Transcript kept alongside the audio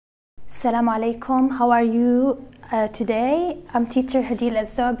Assalamu alaikum. How are you today? I'm teacher Hadil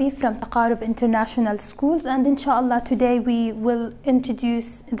Azabi from Taqarub International Schools, and inshallah today we will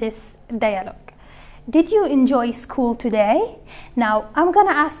introduce this dialogue. Did you enjoy school today? Now I'm gonna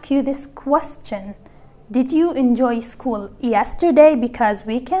ask you this question. Did you enjoy school yesterday? Because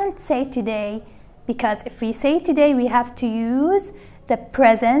we can't say today, because if we say today we have to use the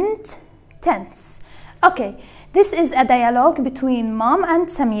present tense. Okay, this is a dialogue between Mom and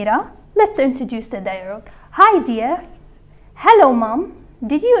Samira. Let's introduce the dialogue. Hi dear. Hello Mom.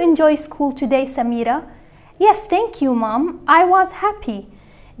 Did you enjoy school today, Samira? Yes, thank you Mom. I was happy.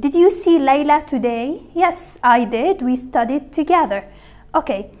 Did you see Layla today? Yes, I did. We studied together.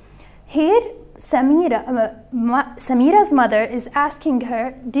 Okay, here Samira's mother is asking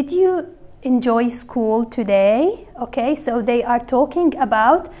her, did you enjoy school today? Okay, so they are talking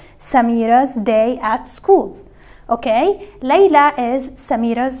about Samira's day at school. Okay, Layla is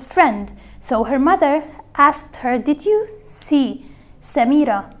Samira's friend. So her mother asked her, did you see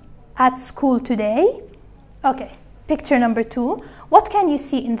Samira at school today? Okay, picture number 2. What can you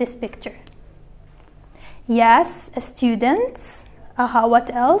see in this picture? Yes, a student. What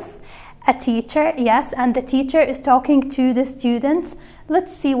else? A teacher. Yes, and the teacher is talking to the students.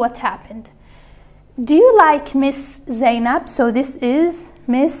 Let's see what happened. Do you like Miss Zainab? So this is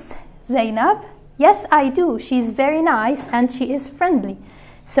Miss Zainab. Yes, I do. She's very nice and she is friendly.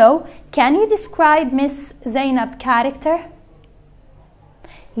 So, can you describe Miss Zainab character?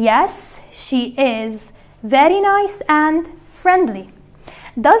 Yes, she is very nice and friendly.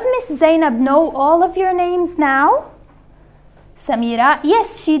 Does Miss Zainab know all of your names now? Samira,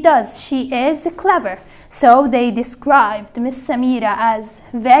 yes, she does. She is clever. So, they described Miss Samira as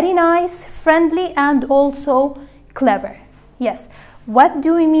very nice, friendly, and also clever. Yes. What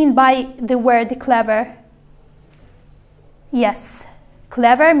do we mean by the word clever? Yes,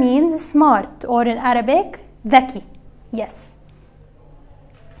 clever means smart, or in Arabic, ذكي. Yes.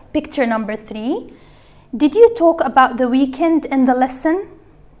 Picture number 3. Did you talk about the weekend in the lesson?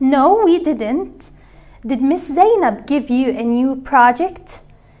 No, we didn't. Did Miss Zainab give you a new project?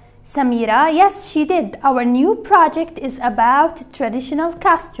 Samira, yes, she did. Our new project is about traditional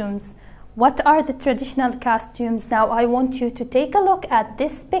costumes. What are the traditional costumes? Now I want you to take a look at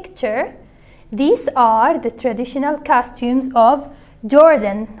this picture. These are the traditional costumes of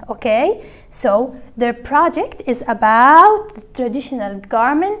Jordan, okay? So their project is about the traditional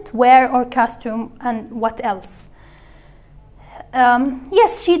garment, wear or costume, and what else?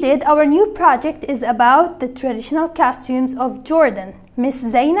 Yes, she did. Our new project is about the traditional costumes of Jordan. Miss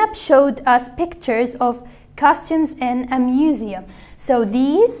Zainab showed us pictures of costumes in a museum. So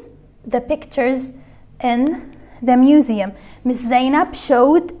these the pictures in the museum. Miss Zainab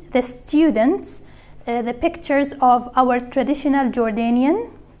showed the students the pictures of our traditional Jordanian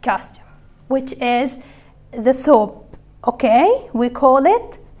costume, which is the thob. Okay, we call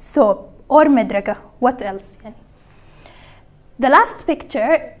it thob or medraga. What else? The last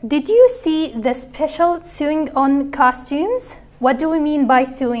picture, did you see the special sewing on costumes? What do we mean by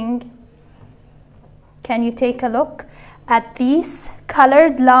sewing? Can you take a look at these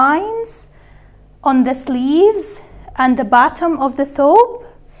colored lines on the sleeves and the bottom of the thobe?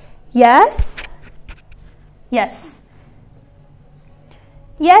 Yes? Yes.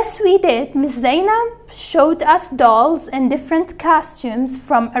 Yes, we did. Miss Zainab showed us dolls in different costumes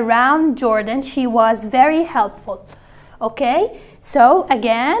from around Jordan. She was very helpful. Okay, so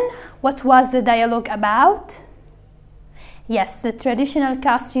again, what was the dialogue about? Yes, the traditional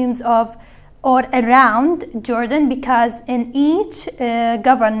costumes of or around Jordan, because in each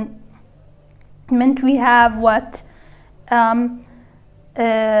government we have what? A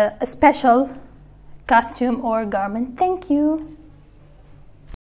special costume or garment. Thank you.